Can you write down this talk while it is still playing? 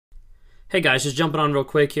Hey guys, just jumping on real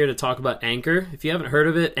quick here to talk about Anchor. If you haven't heard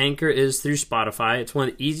of it, Anchor is through Spotify. It's one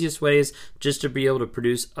of the easiest ways just to be able to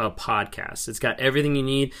produce a podcast. It's got everything you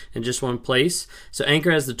need in just one place. So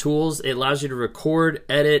Anchor has the tools. It allows you to record,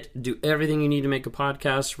 edit, do everything you need to make a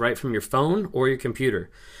podcast right from your phone or your computer.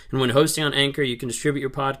 And when hosting on Anchor, you can distribute your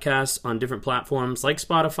podcasts on different platforms like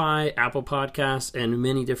Spotify, Apple Podcasts, and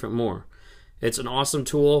many different more. It's an awesome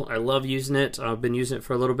tool. I love using it. I've been using it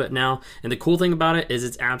for a little bit now. And the cool thing about it is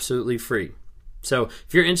it's absolutely free. So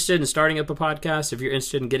if you're interested in starting up a podcast, if you're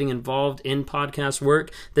interested in getting involved in podcast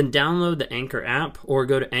work, then download the Anchor app or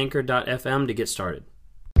go to anchor.fm to get started.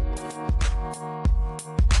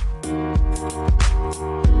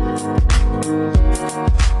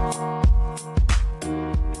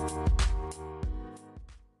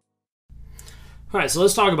 All right, so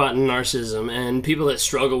let's talk about narcissism and people that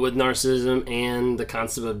struggle with narcissism and the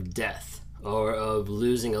concept of death or of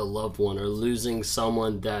losing a loved one or losing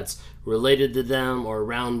someone that's related to them or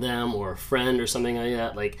around them or a friend or something like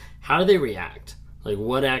that. Like, how do they react? Like,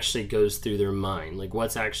 what actually goes through their mind? Like,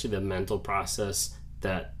 what's actually the mental process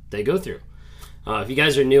that they go through? If you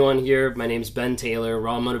guys are new on here, my name's Ben Taylor,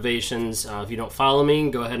 Raw Motivations. If you don't follow me,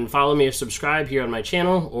 go ahead and follow me or subscribe here on my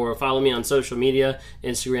channel, or follow me on social media,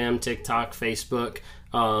 Instagram, TikTok, Facebook.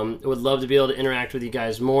 I would love to be able to interact with you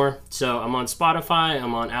guys more. So I'm on Spotify,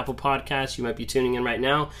 I'm on Apple Podcasts. You might be tuning in right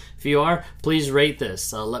now. If you are, please rate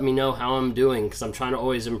this. Let me know how I'm doing, because I'm trying to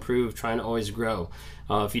always improve, trying to always grow.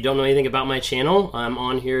 If you don't know anything about my channel, I'm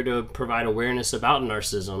on here to provide awareness about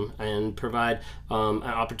narcissism and provide an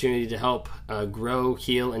opportunity to help grow,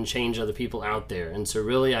 heal, and change other people out there. And so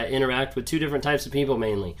really I interact with two different types of people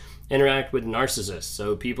mainly. Interact with narcissists,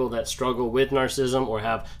 so people that struggle with narcissism or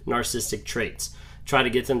have narcissistic traits. Try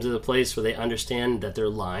to get them to the place where they understand that they're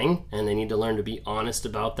lying, and they need to learn to be honest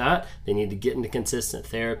about that. They need to get into consistent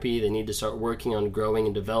therapy. They need to start working on growing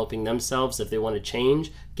and developing themselves if they want to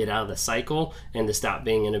change, get out of the cycle, and to stop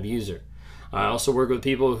being an abuser. I also work with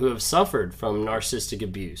people who have suffered from narcissistic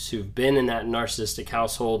abuse, who've been in that narcissistic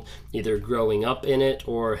household, either growing up in it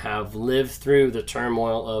or have lived through the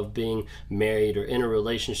turmoil of being married or in a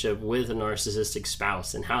relationship with a narcissistic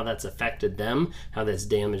spouse, and how that's affected them, how that's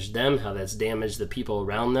damaged them, how that's damaged the people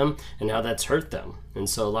around them, and how that's hurt them. And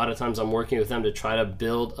so a lot of times I'm working with them to try to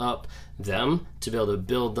build up them, to be able to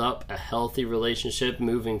build up a healthy relationship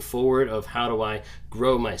moving forward of how do I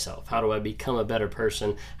grow myself, how do I become a better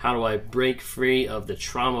person, how do I break free of the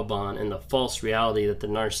trauma bond and the false reality that the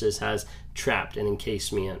narcissist has trapped and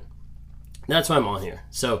encased me in. That's why I'm on here.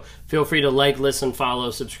 So feel free to like, listen,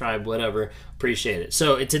 follow, subscribe, whatever. Appreciate it.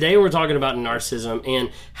 So today we're talking about narcissism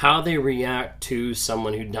and how they react to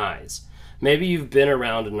someone who dies. Maybe you've been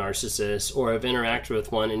around a narcissist or have interacted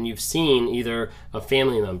with one, and you've seen either a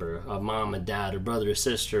family member, a mom, a dad, a brother, a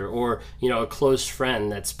sister, or a close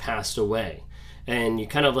friend that's passed away. And you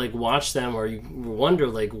kind of like watch them, or you wonder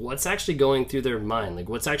like what's actually going through their mind, like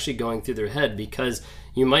what's actually going through their head, because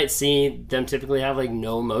you might see them typically have like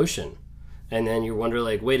no emotion. And then you wonder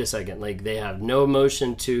like, wait a second, like they have no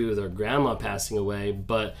emotion to their grandma passing away,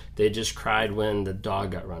 but they just cried when the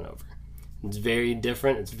dog got run over. It's very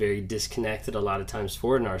different. It's very disconnected a lot of times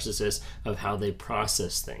for narcissists of how they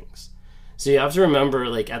process things. So you have to remember,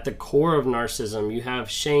 like at the core of narcissism, you have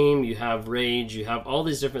shame, you have rage, you have all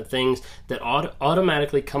these different things that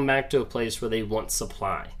automatically come back to a place where they want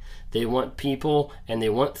supply. They want people and they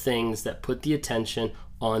want things that put the attention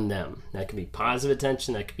on them. That can be positive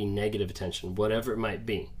attention, that could be negative attention, whatever it might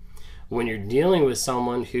be. When you're dealing with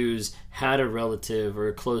someone who's had a relative or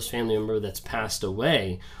a close family member that's passed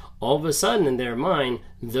away, all of a sudden in their mind,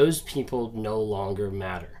 those people no longer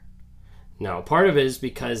matter. Now, part of it is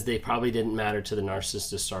because they probably didn't matter to the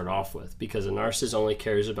narcissist to start off with, because a narcissist only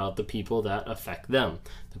cares about the people that affect them,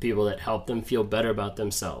 the people that help them feel better about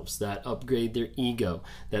themselves, that upgrade their ego,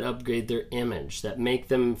 that upgrade their image, that make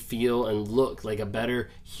them feel and look like a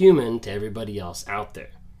better human to everybody else out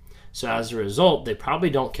there. So as a result, they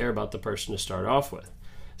probably don't care about the person to start off with.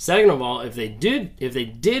 Second of all, if they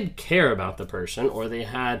did care about the person, or they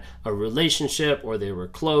had a relationship, or they were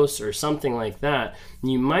close, or something like that,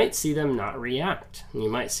 you might see them not react. You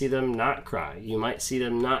might see them not cry. You might see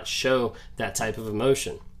them not show that type of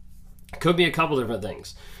emotion. It could be a couple different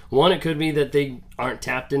things. One, it could be that they aren't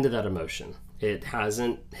tapped into that emotion. It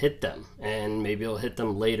hasn't hit them, and maybe it'll hit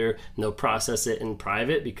them later, and they'll process it in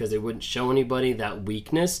private because they wouldn't show anybody that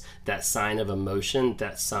weakness, that sign of emotion,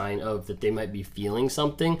 that sign of that they might be feeling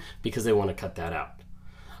something, because they want to cut that out.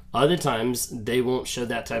 Other times, they won't show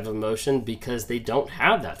that type of emotion because they don't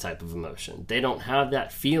have that type of emotion. They don't have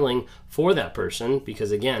that feeling for that person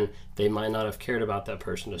because, again, they might not have cared about that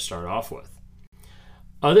person to start off with.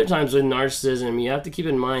 Other times with narcissism, you have to keep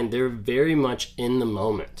in mind they're very much in the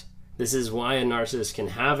moment. This is why a narcissist can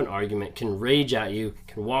have an argument, can rage at you,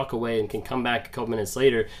 can walk away, and can come back a couple minutes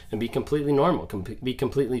later and be completely normal, be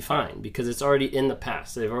completely fine, because it's already in the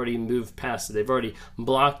past. They've already moved past it. They've already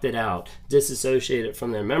blocked it out, disassociated it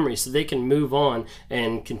from their memory, so they can move on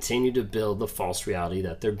and continue to build the false reality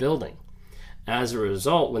that they're building. As a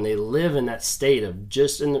result, when they live in that state of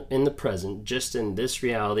just in the present, just in this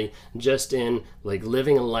reality, just in like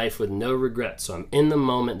living a life with no regrets, so I'm in the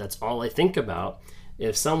moment, that's all I think about.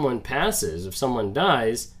 If someone passes, if someone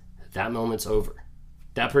dies, that moment's over.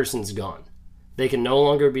 That person's gone. They can no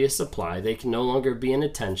longer be a supply. They can no longer be an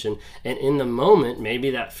attention. And in the moment, maybe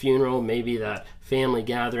that funeral, maybe that family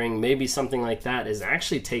gathering, maybe something like that is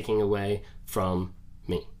actually taking away from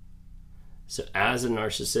me. So as a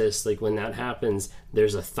narcissist, like when that happens,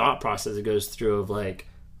 there's a thought process that goes through of like,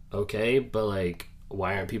 okay, but like,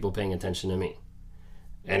 why aren't people paying attention to me?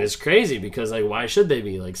 And it's crazy because like, why should they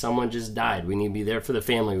be? Like, someone just died. We need to be there for the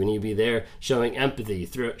family. We need to be there showing empathy,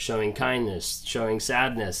 showing kindness, showing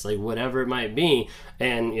sadness, like whatever it might be.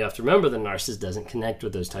 And you have to remember the narcissist doesn't connect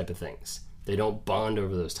with those type of things. They don't bond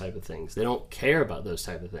over those type of things. They don't care about those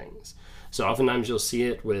type of things. So oftentimes you'll see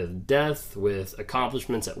it with death, with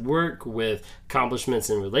accomplishments at work, with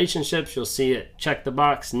accomplishments in relationships. You'll see it, check the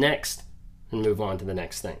box, next, and move on to the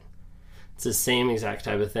next thing. It's the same exact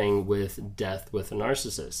type of thing with death with a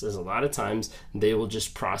narcissist. As a lot of times they will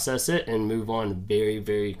just process it and move on very,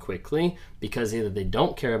 very quickly because either they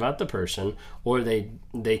don't care about the person, or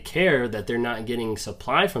they care that they're not getting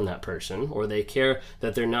supply from that person, or they care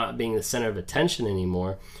that they're not being the center of attention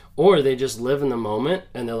anymore, or they just live in the moment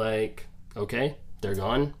and they're like, okay, they're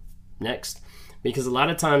gone, next. Because a lot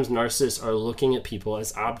of times narcissists are looking at people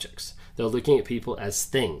as objects. They're looking at people as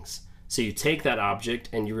things. So you take that object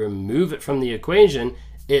and you remove it from the equation,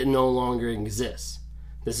 it no longer exists.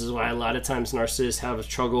 This is why a lot of times narcissists have a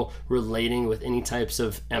struggle relating with any types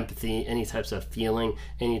of empathy, any types of feeling,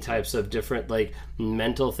 any types of different like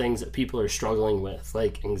mental things that people are struggling with,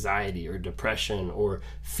 like anxiety or depression or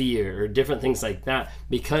fear or different things like that.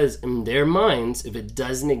 Because in their minds, if it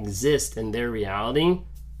doesn't exist in their reality,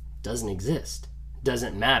 it doesn't exist. It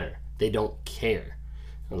doesn't matter. They don't care.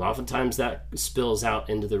 And oftentimes that spills out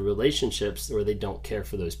into the relationships where they don't care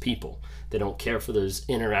for those people. They don't care for those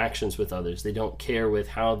interactions with others. They don't care with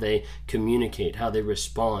how they communicate, how they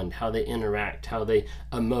respond, how they interact, how they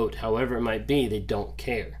emote, however it might be, they don't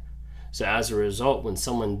care. So as a result, when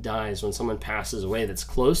someone dies, when someone passes away that's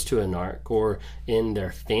close to a narc or in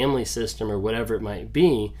their family system or whatever it might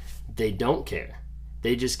be, they don't care.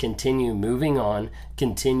 They just continue moving on,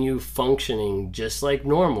 continue functioning just like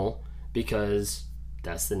normal because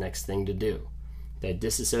that's the next thing to do. They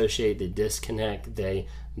disassociate, they disconnect, they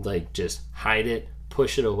like just hide it,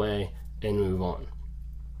 push it away, and move on.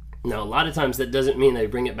 Now, a lot of times that doesn't mean they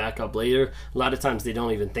bring it back up later. A lot of times they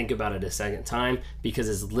don't even think about it a second time because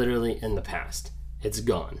it's literally in the past. It's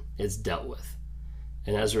gone. It's dealt with.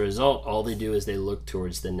 And as a result, all they do is they look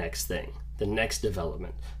towards the next thing, the next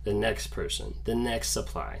development, the next person, the next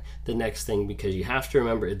supply, the next thing, because you have to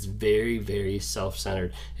remember it's very, very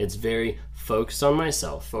self-centered. It's very focused on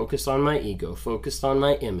myself, focused on my ego, focused on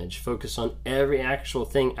my image, focused on every actual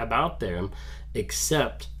thing about them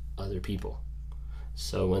except other people.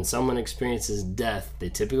 So when someone experiences death, they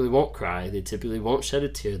typically won't cry, they typically won't shed a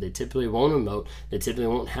tear, they typically won't emote, they typically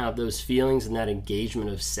won't have those feelings and that engagement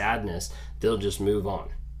of sadness. They'll just move on.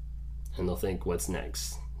 And they'll think, what's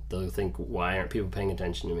next? They'll think, why aren't people paying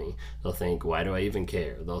attention to me? They'll think, why do I even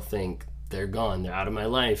care? They'll think, they're gone, they're out of my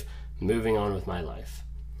life, moving on with my life.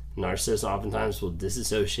 Narcissists oftentimes will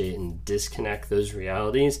disassociate and disconnect those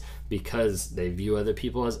realities because they view other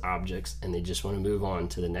people as objects and they just want to move on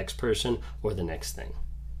to the next person or the next thing.